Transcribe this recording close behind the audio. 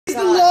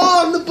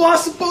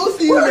boss of both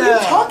of you What now. are you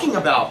talking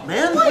about,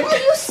 man? Why are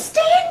you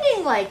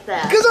standing like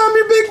that? Because I'm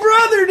your big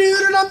brother,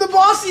 dude, and I'm the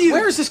boss of you.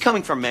 Where is this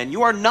coming from, man?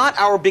 You are not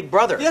our big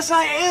brother. Yes,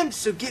 I am.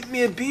 So get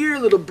me a beer,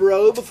 little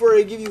bro, before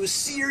I give you a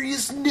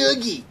serious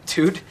noogie.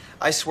 Dude,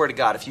 I swear to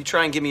God, if you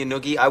try and give me a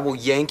noogie, I will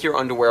yank your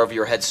underwear over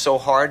your head so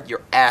hard,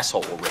 your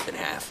asshole will rip in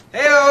half.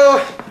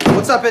 Heyo!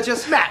 What's up,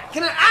 bitches? Matt,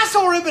 can an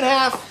asshole rip in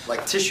half?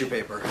 Like tissue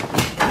paper.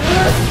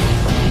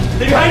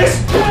 Behind us!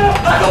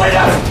 Out the way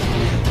down!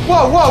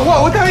 Whoa, whoa,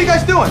 whoa! What the hell are you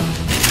guys doing?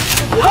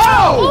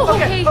 Oh,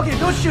 Okay,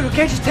 don't shoot,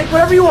 okay? Just take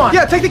whatever you want.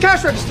 Yeah, take the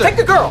cash register. Take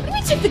the girl! Let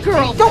me take the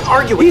girl. Don't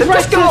argue with He's them,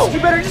 right, just go! sis.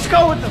 You better just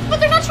go with them. But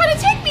they're not trying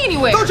to take me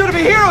anywhere. Don't try to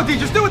be hero, D.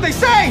 Just do what they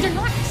say. They're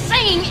not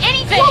saying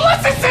anything. Well,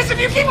 listen, sis, if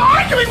you keep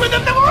arguing with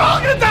them, then we're all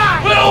gonna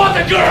die. We don't want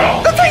the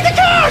girl! Then take the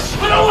cash.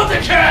 We don't want the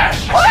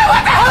cash! Well, then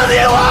what the hell do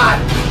you want?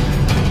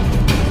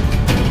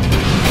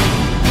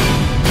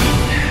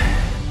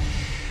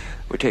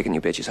 We're taking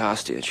you bitches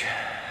hostage.